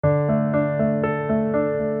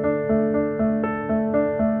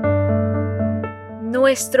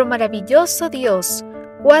nuestro maravilloso Dios,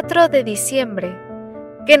 4 de diciembre,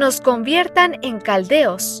 que nos conviertan en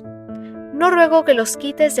caldeos. No ruego que los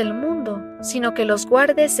quites del mundo, sino que los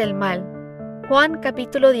guardes del mal. Juan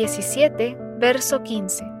capítulo 17, verso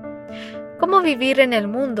 15. ¿Cómo vivir en el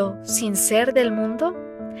mundo sin ser del mundo?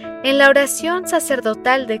 En la oración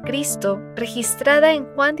sacerdotal de Cristo, registrada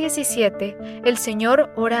en Juan 17, el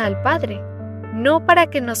Señor ora al Padre, no para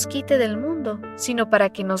que nos quite del mundo, sino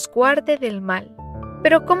para que nos guarde del mal.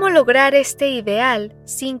 Pero ¿cómo lograr este ideal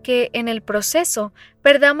sin que, en el proceso,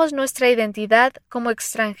 perdamos nuestra identidad como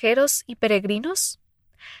extranjeros y peregrinos?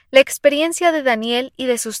 La experiencia de Daniel y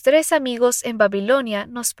de sus 3 amigos en Babilonia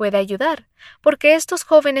nos puede ayudar, porque estos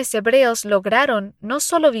jóvenes hebreos lograron no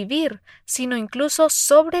solo vivir, sino incluso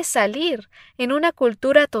sobresalir en una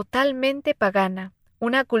cultura totalmente pagana,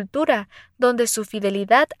 una cultura donde su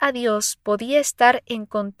fidelidad a Dios podía estar en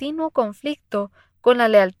continuo conflicto con la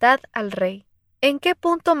lealtad al rey. ¿En qué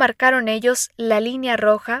punto marcaron ellos la línea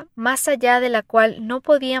roja más allá de la cual no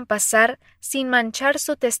podían pasar sin manchar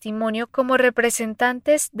su testimonio como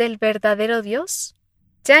representantes del verdadero Dios?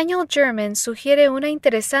 Daniel German sugiere una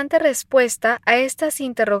interesante respuesta a estas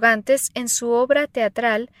interrogantes en su obra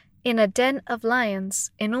teatral In a Den of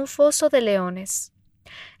Lions, en un foso de leones.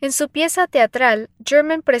 En su pieza teatral,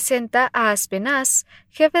 German presenta a Aspenaz,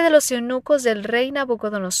 jefe de los eunucos del rey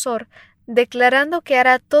Nabucodonosor, declarando que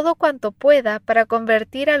hará todo cuanto pueda para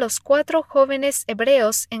convertir a los 4 jóvenes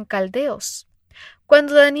hebreos en caldeos.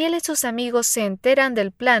 Cuando Daniel y sus amigos se enteran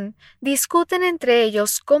del plan, discuten entre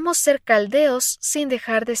ellos cómo ser caldeos sin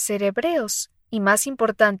dejar de ser hebreos, y más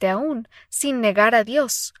importante aún, sin negar a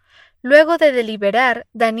Dios. Luego de deliberar,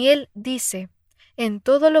 Daniel dice: «En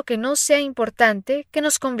todo lo que no sea importante, que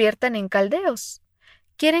nos conviertan en caldeos.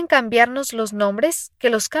 ¿Quieren cambiarnos los nombres?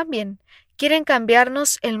 Que los cambien. ¿Quieren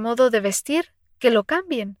cambiarnos el modo de vestir? Que lo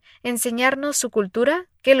cambien. ¿Enseñarnos su cultura?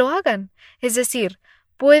 Que lo hagan. Es decir,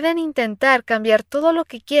 pueden intentar cambiar todo lo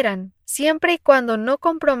que quieran, siempre y cuando no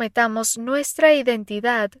comprometamos nuestra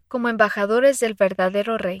identidad como embajadores del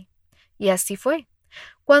verdadero rey». Y así fue.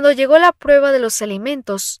 Cuando llegó la prueba de los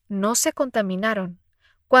alimentos, no se contaminaron.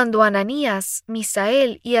 Cuando Ananías,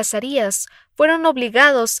 Misael y Azarías fueron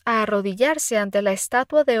obligados a arrodillarse ante la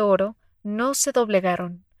estatua de oro, no se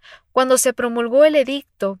doblegaron. Cuando se promulgó el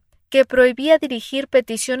edicto que prohibía dirigir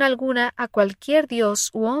petición alguna a cualquier dios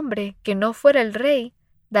u hombre que no fuera el rey,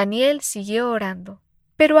 Daniel siguió orando.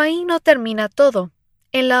 Pero ahí no termina todo.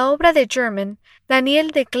 En la obra de German,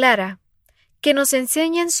 Daniel declara que nos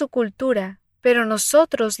enseñen su cultura, pero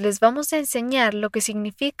nosotros les vamos a enseñar lo que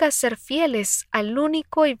significa ser fieles al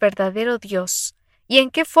único y verdadero Dios. ¿Y en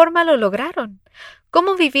qué forma lo lograron?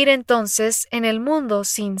 ¿Cómo vivir entonces en el mundo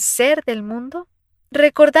sin ser del mundo?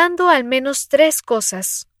 Recordando al menos 3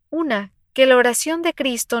 cosas. 1. Que la oración de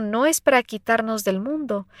Cristo no es para quitarnos del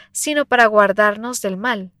mundo, sino para guardarnos del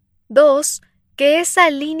mal. 2. Que esa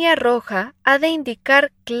línea roja ha de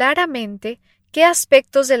indicar claramente qué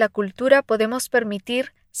aspectos de la cultura podemos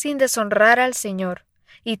permitir sin deshonrar al Señor.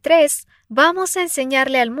 Y 3. Vamos a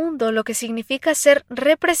enseñarle al mundo lo que significa ser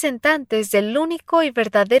representantes del único y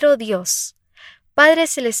verdadero Dios. Padre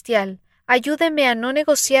Celestial, ayúdeme a no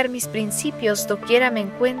negociar mis principios doquiera me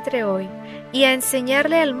encuentre hoy y a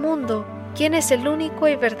enseñarle al mundo quién es el único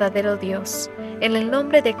y verdadero Dios. En el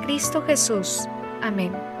nombre de Cristo Jesús.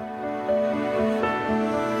 Amén.